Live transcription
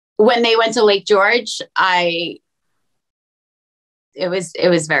when they went to Lake George, it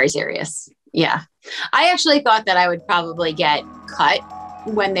was very serious. Yeah. I actually thought that I would probably get cut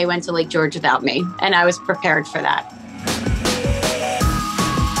when they went to Lake George without me, and I was prepared for that.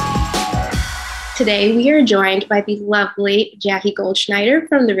 Today, we are joined by the lovely Jackie Goldschneider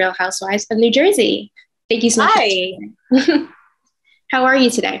from the Real Housewives of New Jersey. Thank you so much. Hi. How are you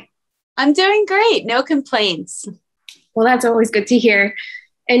today? I'm doing great. No complaints. Well, that's always good to hear.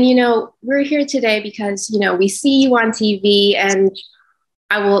 And, we're here today because, we see you on TV, and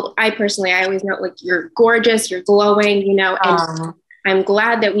I personally, I always know, like, you're gorgeous, you're glowing, and I'm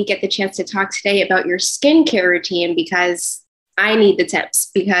glad that we get the chance to talk today about your skincare routine, because I need the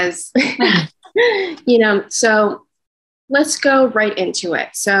tips, because, so let's go right into it.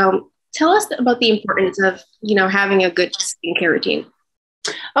 So tell us about the importance of, having a good skincare routine.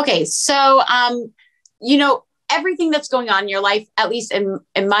 Okay. So, everything that's going on in your life, at least in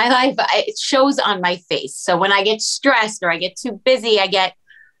my life, it shows on my face. So when I get stressed or I get too busy, I get,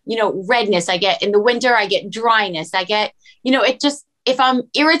 redness. In the winter, I get dryness. I get, if I'm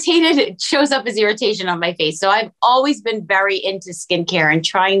irritated, it shows up as irritation on my face. So I've always been very into skincare and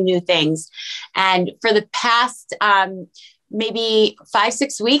trying new things. And for the past, maybe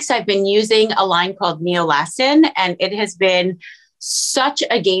 5-6 weeks, I've been using a line called Neolastin, and it has been such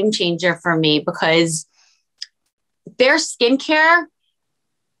a game changer for me, because their skincare,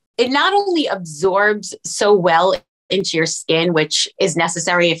 it not only absorbs so well into your skin, which is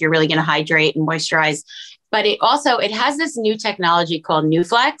necessary if you're really going to hydrate and moisturize, but it has this new technology called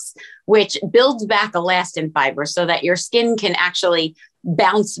NuFlex, which builds back elastin fiber so that your skin can actually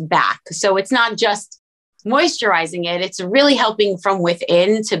bounce back. So it's not just moisturizing it, it's really helping from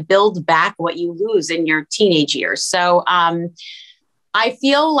within to build back what you lose in your teenage years. So I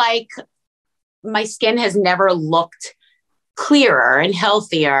feel like my skin has never looked clearer and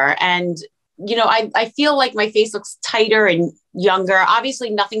healthier. And, I feel like my face looks tighter and younger. Obviously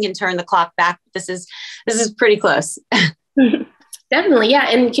nothing can turn the clock back. This is pretty close. Definitely. Yeah.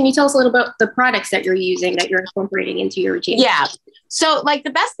 And can you tell us a little about the products that you're using, that you're incorporating into your routine? Yeah. So the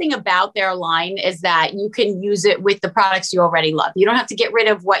best thing about their line is that you can use it with the products you already love. You don't have to get rid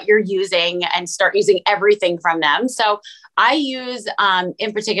of what you're using and start using everything from them. So I use,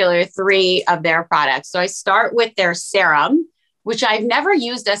 in particular, 3 of their products. So I start with their serum, which I've never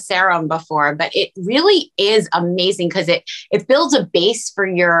used a serum before, but it really is amazing because it builds a base for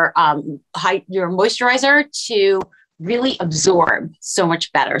your moisturizer to really absorb so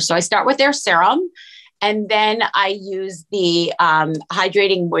much better. So I start with their serum, and then I use the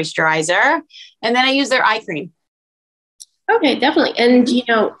hydrating moisturizer, and then I use their eye cream. Okay, definitely. And,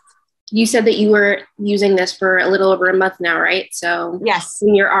 you said that you were using this for a little over a month now, right? So yes,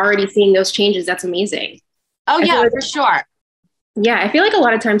 when you're already seeing those changes, that's amazing. Oh yeah, for sure. Yeah, I feel like a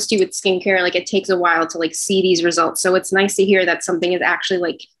lot of times too with skincare, like it takes a while to see these results. So it's nice to hear that something is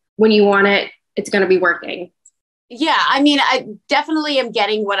actually when you want it, it's going to be working. Yeah, I definitely am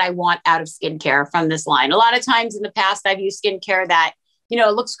getting what I want out of skincare from this line. A lot of times in the past, I've used skincare that,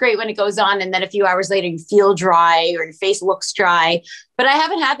 it looks great when it goes on, and then a few hours later you feel dry or your face looks dry. But I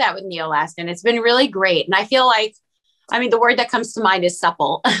haven't had that with Neolastin. It's been really great. And I feel like, the word that comes to mind is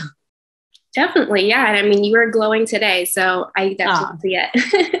supple. Definitely. Yeah. And you are glowing today. So I definitely see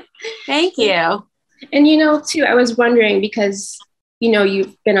it. Thank you. And, too, I was wondering because,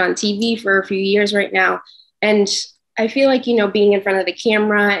 you've been on TV for a few years right now. And I feel like, being in front of the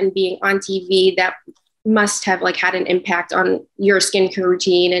camera and being on TV, that must have had an impact on your skincare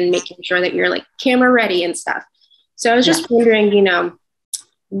routine and making sure that you're camera ready and stuff. So I was just wondering,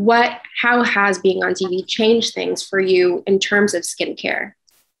 how has being on TV changed things for you in terms of skincare?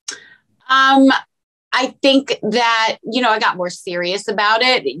 I think that, I got more serious about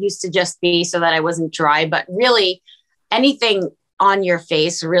it. It used to just be so that I wasn't dry, but really anything on your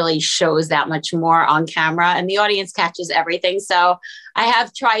face really shows that much more on camera, and the audience catches everything. So I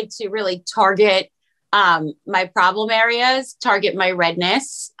have tried to really target my problem areas, target my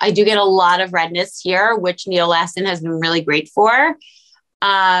redness. I do get a lot of redness here, which Neolastin has been really great for.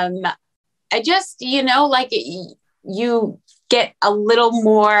 I just, you get a little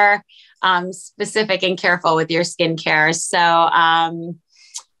more specific and careful with your skincare. So,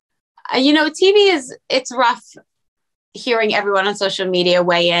 TV it's rough hearing everyone on social media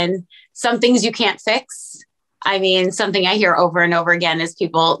weigh in. Some things you can't fix. Something I hear over and over again is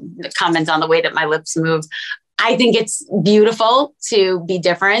people comment on the way that my lips move. I think it's beautiful to be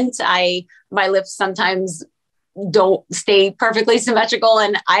different. My lips sometimes don't stay perfectly symmetrical,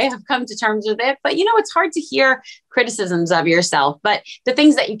 and I have come to terms with it. But, it's hard to hear criticisms of yourself. But the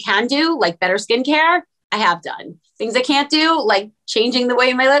things that you can do, like better skincare, I have done. Things I can't do, like changing the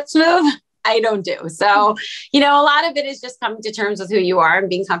way my lips move, I don't do. So, a lot of it is just coming to terms with who you are and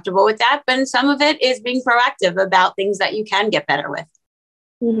being comfortable with that. But some of it is being proactive about things that you can get better with.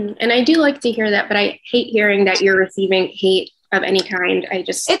 Mm-hmm. And I do like to hear that, but I hate hearing that you're receiving hate of any kind.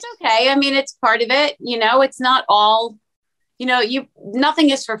 It's okay. I mean, it's part of it. It's not all, nothing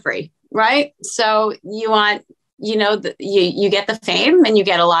is for free, right? So you want, you get the fame and you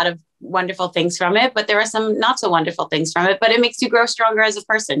get a lot of wonderful things from it, but there are some not so wonderful things from it, but it makes you grow stronger as a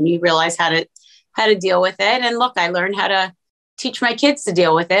person. You realize how to deal with it. And look, I learned how to teach my kids to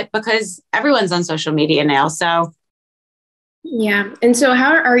deal with it because everyone's on social media now. So yeah. And so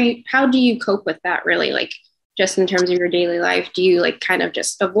how do you cope with that really? Like just in terms of your daily life, do you like kind of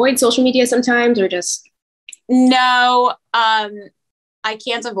just avoid social media sometimes or just? No, I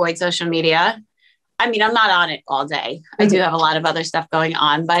can't avoid social media. I mean, I'm not on it all day. I do have a lot of other stuff going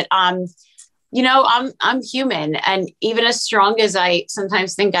on, but, I'm human. And even as strong as I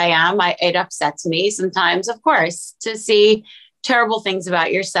sometimes think I am, it upsets me sometimes, of course, to see terrible things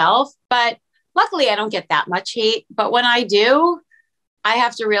about yourself. But luckily I don't get that much hate. But when I do, I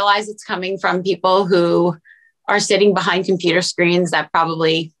have to realize it's coming from people who are sitting behind computer screens that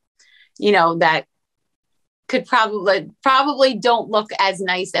probably, that could probably don't look as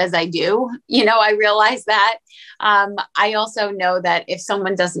nice as I do. I realize that. I also know that if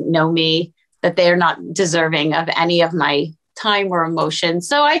someone doesn't know me, that they're not deserving of any of my time or emotion.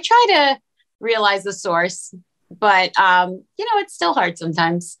 So I try to realize the source, but, it's still hard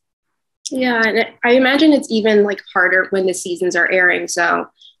sometimes. Yeah. And I imagine it's even like harder when the seasons are airing. So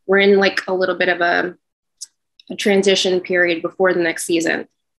we're in like a little bit of a transition period before the next season.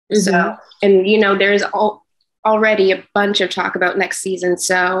 Mm-hmm. So, and there's already a bunch of talk about next season.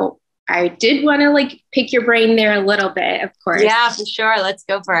 So I did want to like pick your brain there a little bit, of course. Yeah, for sure. Let's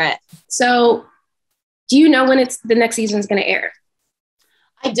go for it. So do you know when the next season is going to air?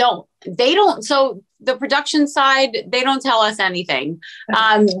 I don't. They don't. So the production side, they don't tell us anything.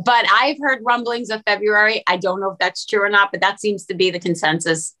 But I've heard rumblings of February. I don't know if that's true or not, but that seems to be the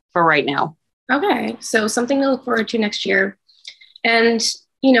consensus for right now. Okay. So something to look forward to next year. And,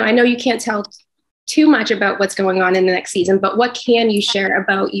 I know you can't tell too much about what's going on in the next season, but what can you share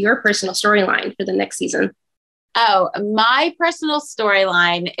about your personal storyline for the next season? Oh, my personal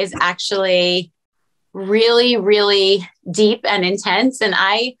storyline is actually really, really deep and intense. And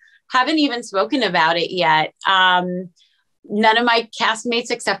I haven't even spoken about it yet. None of my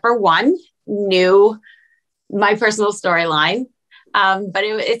castmates, except for one, knew my personal storyline. But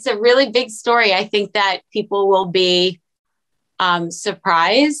it's a really big story. I think that people will be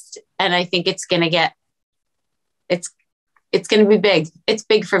surprised. And I think it's going to be big. It's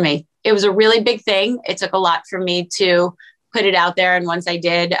big for me. It was a really big thing. It took a lot for me to put it out there. And once I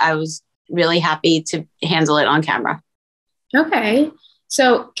did, I was really happy to handle it on camera. Okay.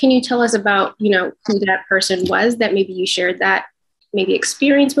 So can you tell us about, who that person was that maybe you shared that maybe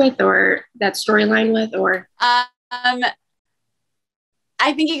experience with or that storyline with, or? I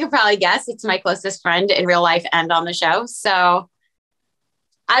think you could probably guess. It's my closest friend in real life and on the show. So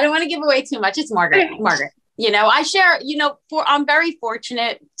I don't want to give away too much. It's Margaret. Margaret. I share, I'm very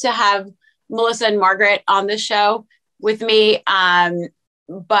fortunate to have Melissa and Margaret on the show with me.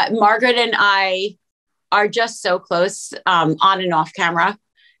 But Margaret and I are just so close on and off camera.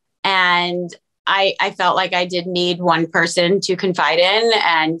 And I felt like I did need one person to confide in.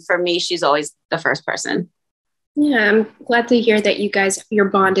 And for me, she's always the first person. Yeah, I'm glad to hear that your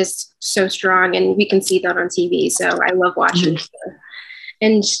bond is so strong and we can see that on TV. So I love watching. Mm-hmm.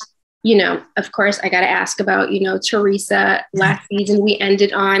 And, of course, I got to ask about, Teresa. Last season, we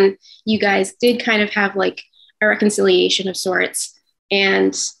ended on, you guys did kind of have like a reconciliation of sorts.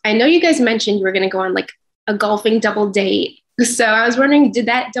 And I know you guys mentioned you were going to go on like a golfing double date. So I was wondering, did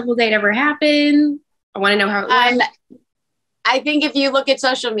that double date ever happen? I want to know how it went. I think if you look at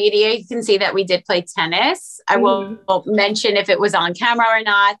social media, you can see that we did play tennis. I will mention if it was on camera or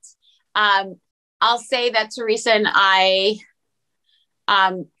not. I'll say that Teresa and I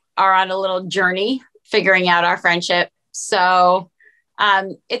are on a little journey figuring out our friendship. So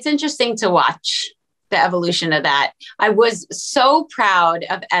it's interesting to watch the evolution of that. I was so proud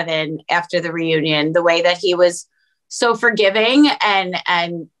of Evan after the reunion, the way that he was so forgiving. And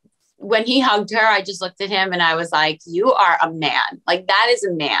when he hugged her, I just looked at him and I was like, you are a man. Like, that is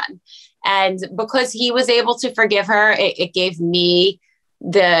a man. And because he was able to forgive her, it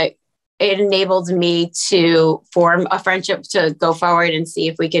enabled me to form a friendship, to go forward and see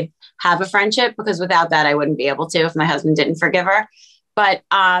if we could have a friendship, because without that, I wouldn't be able to if my husband didn't forgive her. But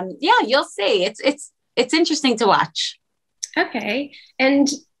yeah, you'll see. It's interesting to watch. Okay. And,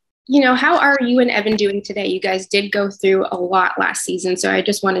 how are you and Evan doing today? You guys did go through a lot last season. So I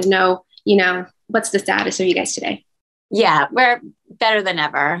just want to know, what's the status of you guys today? Yeah, we're better than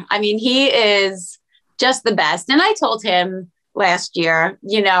ever. I mean, he is just the best. And I told him last year,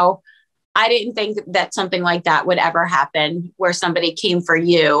 I didn't think that something like that would ever happen where somebody came for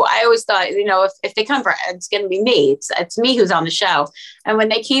you. I always thought, if they come for, it's going to be me. It's me who's on the show. And when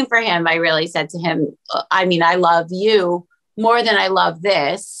they came for him, I really said to him, I mean, I love you more than I love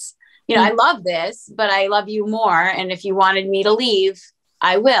this. I love this, but I love you more. And if you wanted me to leave,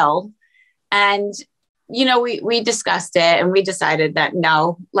 I will. And, we discussed it and we decided that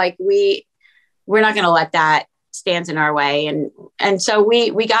no, like we're not going to let that stand in our way. And so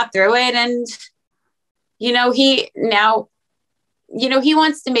we got through it. And, he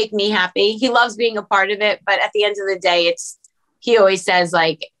wants to make me happy. He loves being a part of it. But at the end of the day, he always says,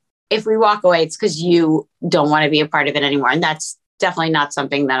 like, if we walk away, it's because you don't want to be a part of it anymore. And that's definitely not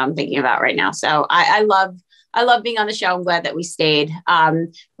something that I'm thinking about right now. So I love being on the show. I'm glad that we stayed.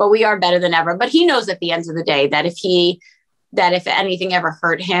 But we are better than ever. But he knows at the end of the day that if anything ever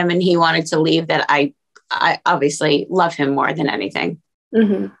hurt him and he wanted to leave, that I obviously love him more than anything.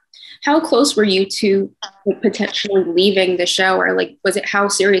 Mm-hmm. How close were you to potentially leaving the show, or how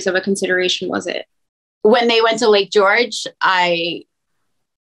serious of a consideration was it? When they went to Lake George,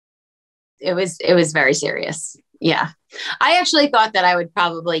 it was very serious. Yeah. I actually thought that I would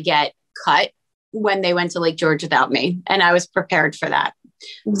probably get cut when they went to Lake George without me. And I was prepared for that.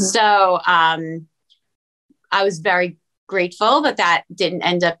 Mm-hmm. So I was very grateful that didn't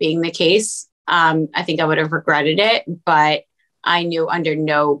end up being the case. I think I would have regretted it, but I knew under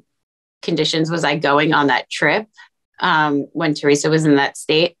no conditions was I going on that trip when Teresa was in that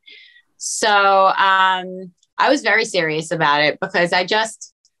state. So I was very serious about it because I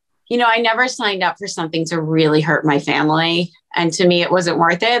just, I never signed up for something to really hurt my family. And to me, it wasn't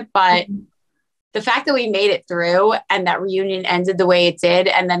worth it. But the fact that we made it through and that reunion ended the way it did.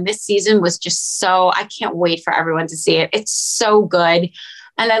 And then this season was just I can't wait for everyone to see it. It's so good.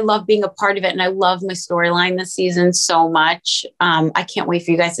 And I love being a part of it. And I love my storyline this season so much. I can't wait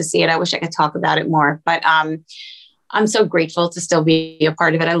for you guys to see it. I wish I could talk about it more, but I'm so grateful to still be a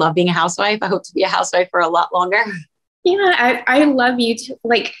part of it. I love being a housewife. I hope to be a housewife for a lot longer. Yeah, I love you too.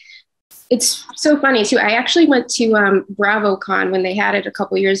 It's so funny too. I actually went to BravoCon when they had it a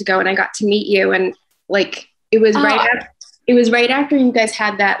couple years ago, and I got to meet you. And it was right after you guys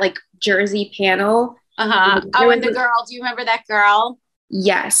had that Jersey panel. And the girl. Do you remember that girl?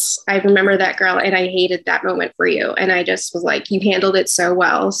 Yes, I remember that girl, and I hated that moment for you. And I just was like, you handled it so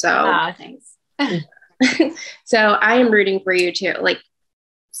well. So thanks. So I am rooting for you too.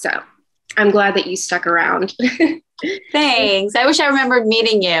 So I'm glad that you stuck around. Thanks. I wish I remembered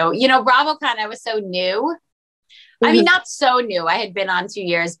meeting you. BravoCon, I was so new. Mm-hmm. I mean, not so new. I had been on 2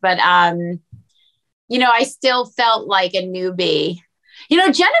 years, but, I still felt like a newbie.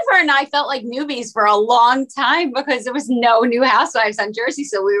 Jennifer and I felt like newbies for a long time because there was no new housewives on Jersey.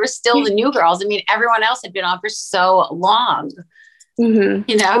 So we were still the new girls. I mean, everyone else had been on for so long. Mm-hmm.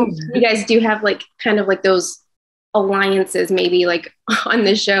 You guys do have kind of those alliances maybe on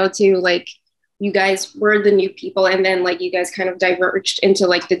the show too. You guys were the new people, and then you guys kind of diverged into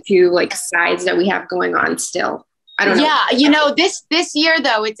the two sides that we have going on still. I don't know. Yeah, this year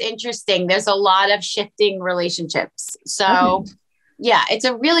though, it's interesting. There's a lot of shifting relationships. So yeah, it's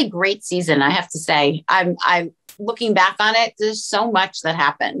a really great season, I have to say. I'm looking back on it. There's so much that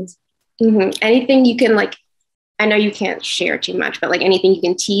happened. Mm-hmm. Anything you can I know you can't share too much, but anything you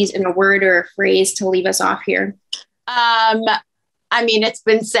can tease in a word or a phrase to leave us off here. I mean, it's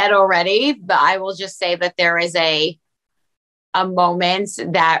been said already, but I will just say that there is a moment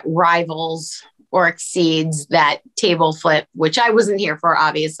that rivals or exceeds that table flip, which I wasn't here for,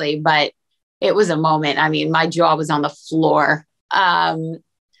 obviously, but it was a moment. I mean, my jaw was on the floor. Did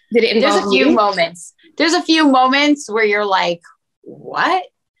it involve There's a few moments. There's a few moments where you're like, what?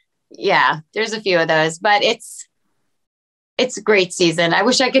 Yeah, there's a few of those, but it's a great season. I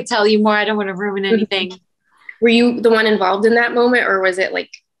wish I could tell you more. I don't want to ruin anything. Were you the one involved in that moment, or was it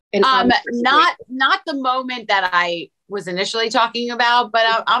not the moment that I was initially talking about, but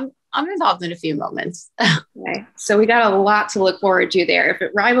I'm involved in a few moments. Okay. So we got a lot to look forward to there. If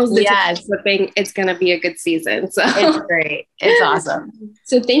it rivals the table flipping, it's going to be a good season. So it's great. It's awesome.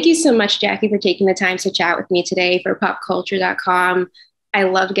 So thank you so much, Jackie, for taking the time to chat with me today for popculture.com. I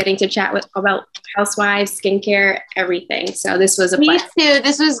love getting to chat about housewives, skincare, everything. So this was a pleasure. Me too.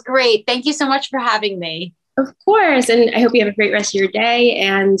 This was great. Thank you so much for having me. Of course. And I hope you have a great rest of your day.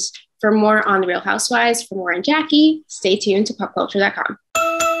 And for more on The Real Housewives, for more on Jackie, stay tuned to popculture.com.